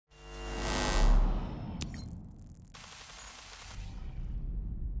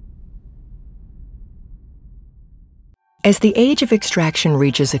As the age of extraction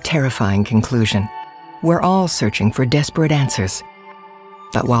reaches a terrifying conclusion, we're all searching for desperate answers.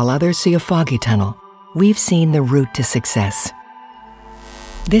 But while others see a foggy tunnel, we've seen the route to success.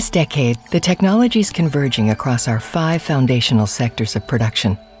 This decade, the technologies converging across our 5 foundational sectors of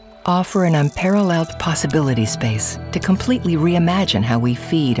production offer an unparalleled possibility space to completely reimagine how we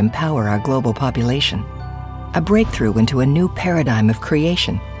feed and power our global population. A breakthrough into a new paradigm of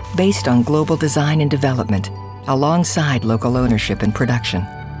creation based on global design and development, alongside local ownership and production.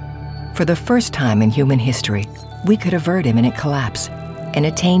 For the first time in human history, we could avert imminent collapse and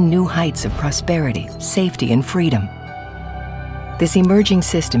attain new heights of prosperity, safety, and freedom. This emerging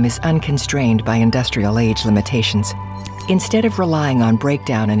system is unconstrained by industrial age limitations. Instead of relying on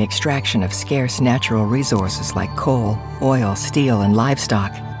breakdown and extraction of scarce natural resources like coal, oil, steel, and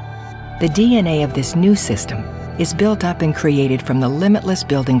livestock, the DNA of this new system is built up and created from the limitless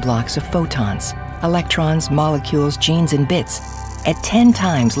building blocks of photons, electrons, molecules, genes, and bits at 10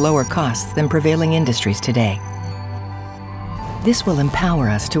 times lower costs than prevailing industries today. This will empower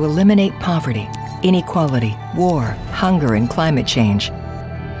us to eliminate poverty, inequality, war, hunger, and climate change.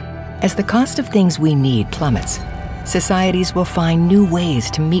 As the cost of things we need plummets, societies will find new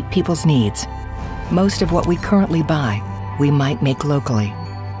ways to meet people's needs. Most of what we currently buy, we might make locally.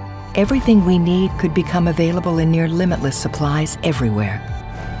 Everything we need could become available in near limitless supplies everywhere,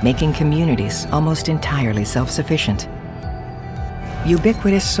 making communities almost entirely self-sufficient.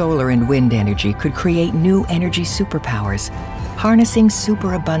 Ubiquitous solar and wind energy could create new energy superpowers, harnessing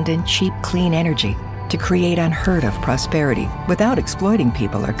superabundant, cheap, clean energy to create unheard-of prosperity without exploiting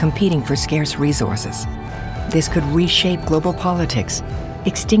people or competing for scarce resources. This could reshape global politics,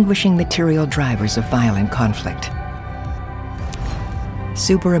 extinguishing material drivers of violent conflict.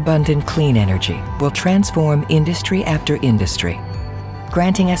 Superabundant clean energy will transform industry after industry,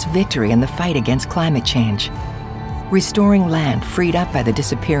 granting us victory in the fight against climate change. Restoring land freed up by the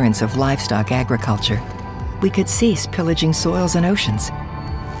disappearance of livestock agriculture, we could cease pillaging soils and oceans.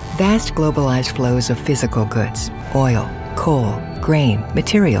 Vast globalized flows of physical goods, oil, coal, grain,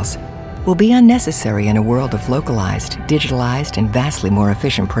 materials, will be unnecessary in a world of localized, digitalized, and vastly more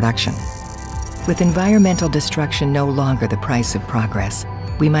efficient production. With environmental destruction no longer the price of progress,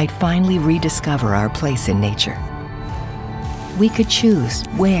 we might finally rediscover our place in nature. We could choose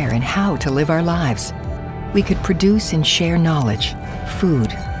where and how to live our lives. We could produce and share knowledge, food,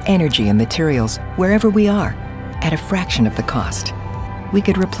 energy, and materials wherever we are, at a fraction of the cost. We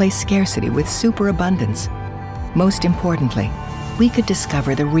could replace scarcity with superabundance. Most importantly, we could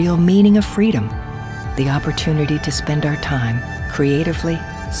discover the real meaning of freedom, the opportunity to spend our time creatively,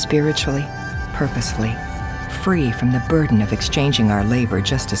 spiritually, purposefully, free from the burden of exchanging our labor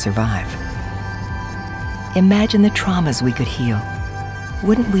just to survive. Imagine the traumas we could heal.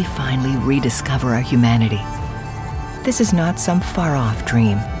 Wouldn't we finally rediscover our humanity? This is not some far-off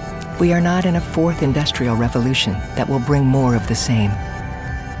dream. We are not in a 4th industrial revolution that will bring more of the same.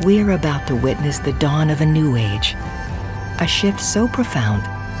 We are about to witness the dawn of a new age. A shift so profound,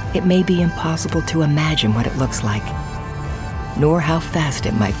 it may be impossible to imagine what it looks like, nor how fast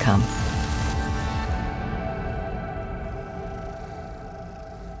it might come.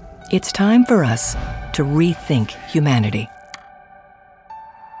 It's time for us to rethink humanity.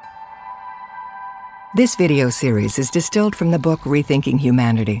 This video series is distilled from the book Rethinking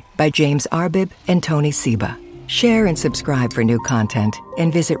Humanity by James Arbib and Tony Seba. Share and subscribe for new content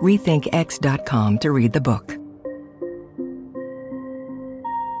and visit RethinkX.com to read the book.